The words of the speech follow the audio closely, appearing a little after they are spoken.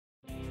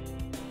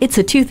It's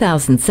a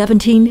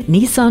 2017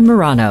 Nissan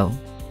Murano.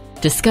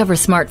 Discover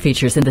smart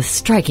features in this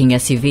striking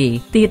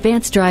SUV. The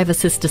advanced drive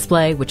assist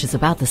display, which is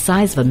about the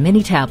size of a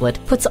mini tablet,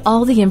 puts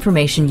all the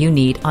information you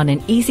need on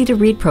an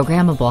easy-to-read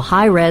programmable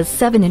high-res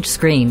 7-inch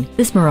screen.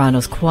 This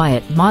Murano's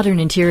quiet, modern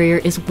interior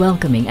is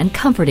welcoming and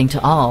comforting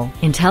to all.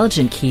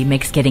 Intelligent Key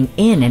makes getting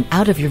in and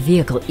out of your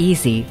vehicle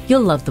easy.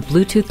 You'll love the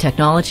Bluetooth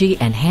technology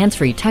and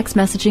hands-free text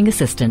messaging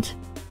assistant.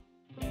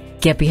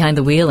 Get behind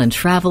the wheel and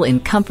travel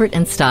in comfort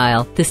and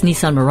style. This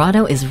Nissan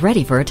Murano is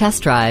ready for a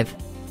test drive.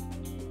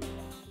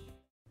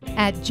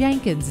 At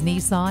Jenkins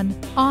Nissan,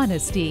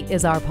 honesty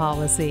is our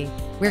policy.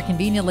 We're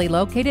conveniently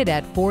located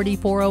at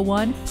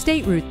 4401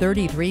 State Route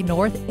 33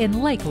 North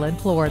in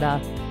Lakeland,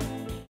 Florida.